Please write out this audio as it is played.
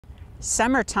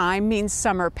Summertime means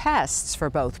summer pests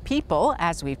for both people,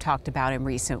 as we've talked about in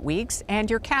recent weeks, and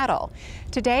your cattle.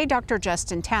 Today, Dr.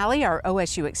 Justin Talley, our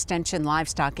OSU Extension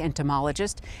livestock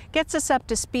entomologist, gets us up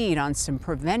to speed on some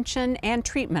prevention and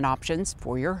treatment options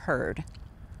for your herd.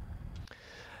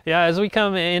 Yeah, as we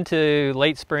come into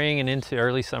late spring and into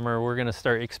early summer, we're going to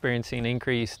start experiencing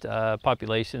increased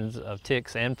populations of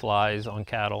ticks and flies on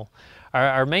cattle.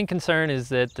 Our main concern is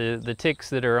that the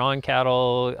ticks that are on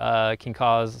cattle can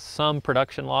cause some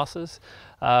production losses,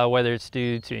 whether it's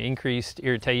due to increased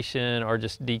irritation or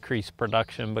just decreased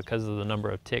production because of the number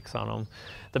of ticks on them.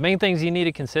 The main things you need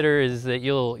to consider is that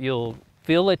you'll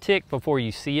feel a tick before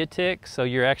you see a tick, so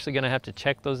you're actually going to have to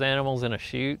check those animals in a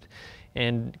chute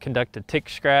and conduct a tick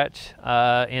scratch,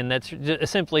 and that's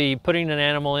just simply putting an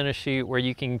animal in a chute where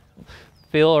you can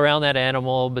feel around that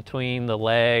animal between the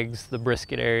legs, the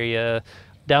brisket area,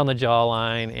 down the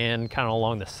jawline, and kind of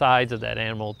along the sides of that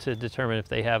animal to determine if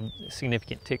they have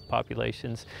significant tick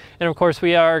populations. And of course,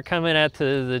 we are coming at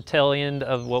the tail end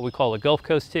of what we call a Gulf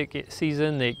Coast tick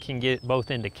season that can get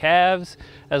both into calves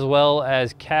as well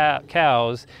as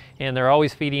cows, and they're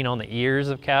always feeding on the ears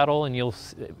of cattle, and you'll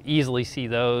easily see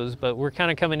those. But we're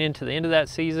kind of coming into the end of that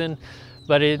season,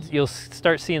 but you'll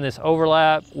start seeing this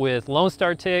overlap with Lone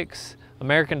Star ticks,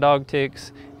 American dog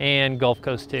ticks, and Gulf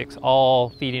Coast ticks, all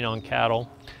feeding on cattle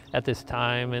at this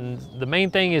time. And the main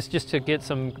thing is just to get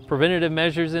some preventative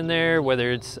measures in there,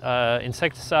 whether it's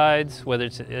insecticides, whether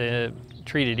it's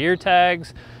treated ear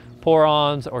tags,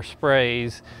 pour-ons, or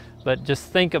sprays. But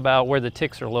just think about where the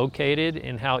ticks are located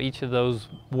and how each of those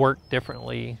work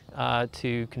differently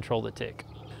to control the tick.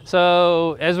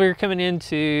 So as we're coming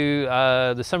into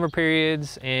the summer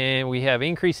periods and we have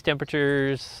increased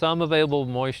temperatures, some available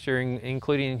moisture,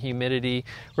 including humidity,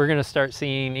 we're going to start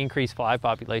seeing increased fly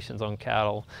populations on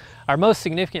cattle. Our most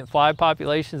significant fly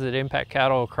populations that impact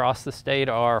cattle across the state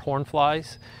are horn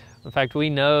flies. In fact, we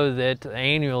know that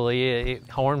annually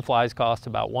horn flies cost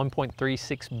about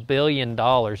 $1.36 billion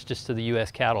just to the U.S.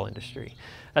 cattle industry.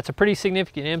 That's a pretty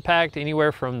significant impact,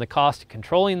 anywhere from the cost of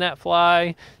controlling that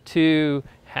fly to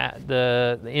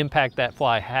the impact that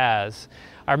fly has.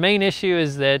 Our main issue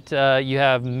is that you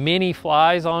have many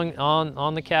flies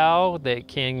on the cow that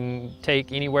can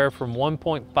take anywhere from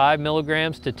 1.5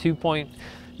 milligrams to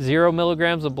 2.0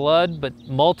 milligrams of blood, but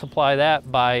multiply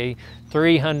that by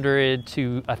 300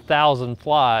 to 1,000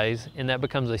 flies, and that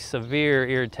becomes a severe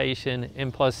irritation,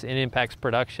 and plus it impacts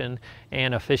production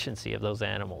and efficiency of those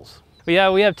animals. But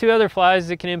yeah, we have two other flies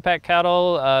that can impact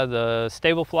cattle, the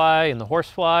stable fly and the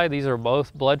horse fly. These are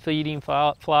both blood-feeding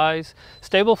flies.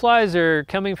 Stable flies are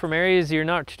coming from areas you're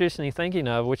not traditionally thinking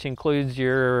of, which includes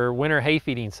your winter hay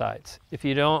feeding sites. If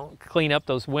you don't clean up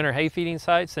those winter hay feeding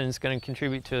sites, then it's going to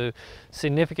contribute to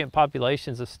significant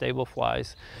populations of stable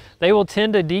flies. They will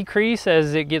tend to decrease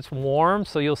as it gets warm,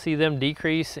 so you'll see them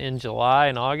decrease in July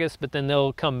and August, but then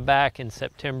they'll come back in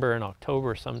September and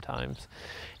October sometimes.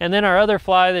 And then our other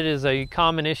fly that is a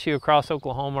common issue across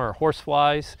Oklahoma are horse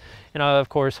flies. And of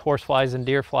course, horse flies and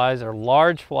deer flies are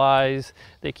large flies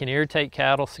that can irritate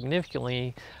cattle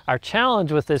significantly. Our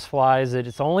challenge with this fly is that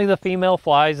it's only the female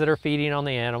flies that are feeding on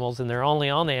the animals, and they're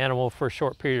only on the animal for a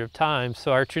short period of time.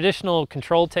 So our traditional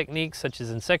control techniques, such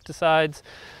as insecticides,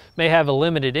 may have a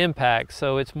limited impact.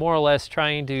 So it's more or less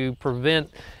trying to prevent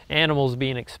animals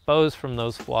being exposed from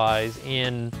those flies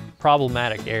in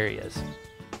problematic areas.